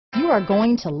are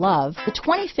going to love the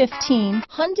 2015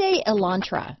 Hyundai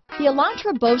Elantra. The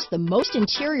Elantra boasts the most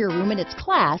interior room in its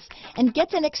class and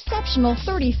gets an exceptional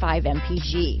 35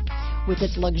 mpg. With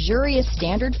its luxurious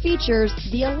standard features,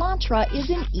 the Elantra is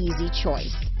an easy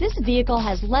choice. This vehicle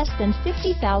has less than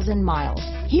 50,000 miles.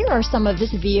 Here are some of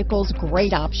this vehicle's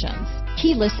great options: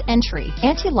 keyless entry,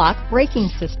 anti-lock braking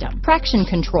system, traction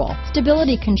control,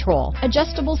 stability control,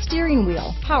 adjustable steering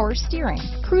wheel, power steering,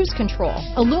 cruise control,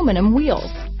 aluminum wheels,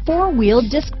 four-wheel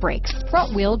disc brakes,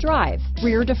 front-wheel drive,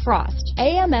 rear defrost,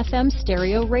 AM/FM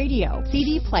stereo radio,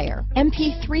 CD player,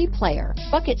 MP3 player,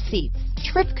 bucket seats,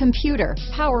 trip computer,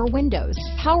 power windows,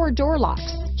 power door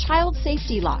locks, child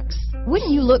safety locks.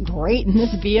 Wouldn't you look great in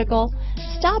this vehicle?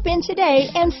 Stop in today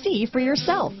and see for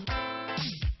yourself.